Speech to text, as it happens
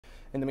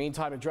In the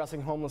meantime,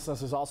 addressing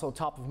homelessness is also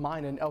top of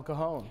mind in El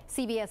Cajon.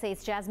 CBS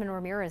 8's Jasmine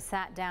Ramirez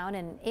sat down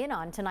and in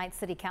on tonight's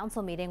City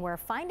Council meeting, where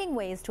finding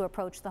ways to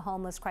approach the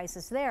homeless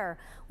crisis there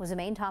was a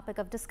main topic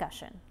of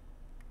discussion.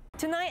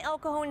 Tonight, El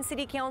Cajon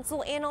City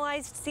Council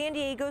analyzed San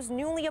Diego's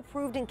newly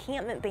approved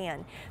encampment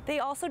ban. They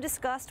also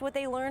discussed what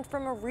they learned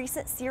from a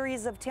recent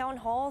series of town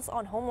halls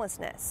on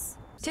homelessness.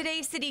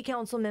 Today, City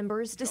Council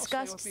members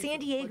discussed San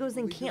Diego's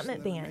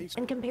encampment ban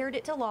and compared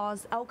it to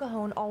laws El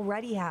Cajon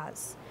already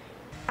has.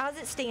 As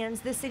it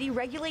stands, the city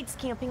regulates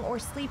camping or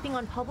sleeping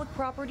on public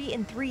property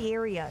in 3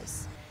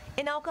 areas.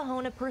 In El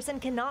Cajon, a person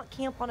cannot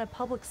camp on a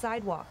public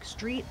sidewalk,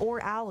 street,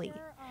 or alley.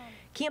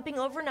 Camping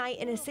overnight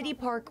in a city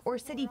park or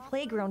city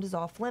playground is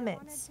off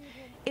limits.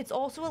 It's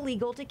also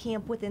illegal to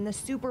camp within the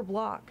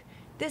superblock.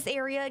 This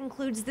area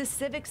includes the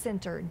Civic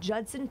Center,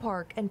 Judson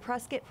Park, and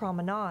Prescott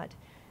Promenade.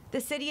 The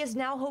city is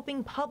now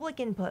hoping public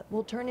input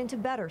will turn into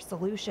better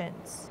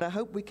solutions. I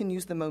hope we can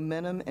use the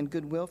momentum and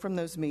goodwill from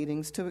those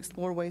meetings to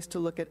explore ways to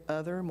look at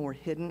other, more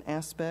hidden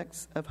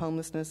aspects of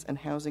homelessness and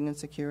housing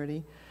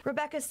insecurity.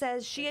 Rebecca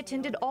says she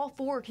attended all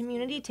 4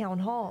 community town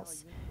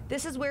halls.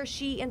 This is where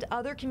she and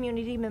other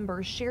community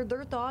members shared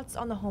their thoughts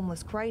on the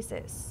homeless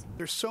crisis.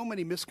 There's so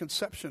many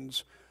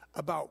misconceptions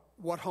about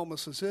what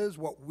homelessness is,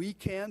 what we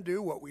can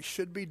do, what we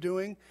should be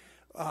doing,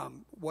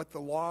 what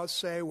the laws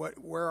say,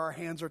 where our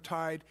hands are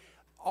tied.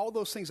 All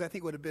those things I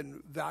think would have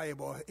been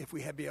valuable if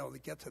we had been able to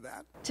get to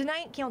that.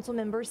 Tonight, council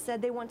members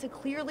said they want to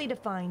clearly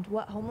define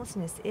what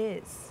homelessness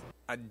is.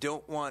 I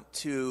don't want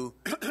to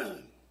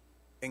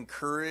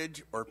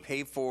encourage or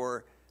pay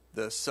for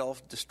the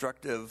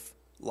self-destructive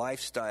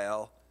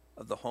lifestyle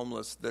of the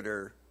homeless that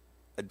are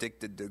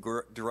addicted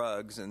to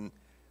drugs and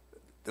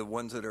the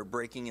ones that are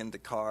breaking into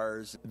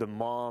cars. The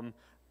mom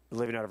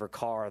living out of her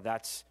car,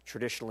 that's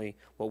traditionally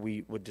what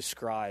we would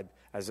describe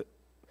as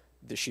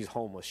that she's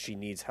homeless, she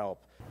needs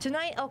help.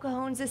 Tonight, El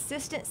Cajon's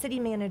assistant city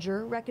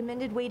manager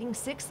recommended waiting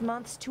 6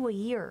 months to a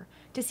year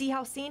to see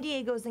how San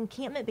Diego's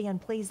encampment ban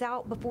plays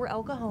out before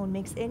El Cajon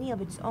makes any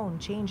of its own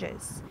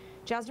changes.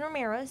 Jasmine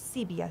Ramirez,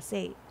 CBS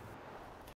 8.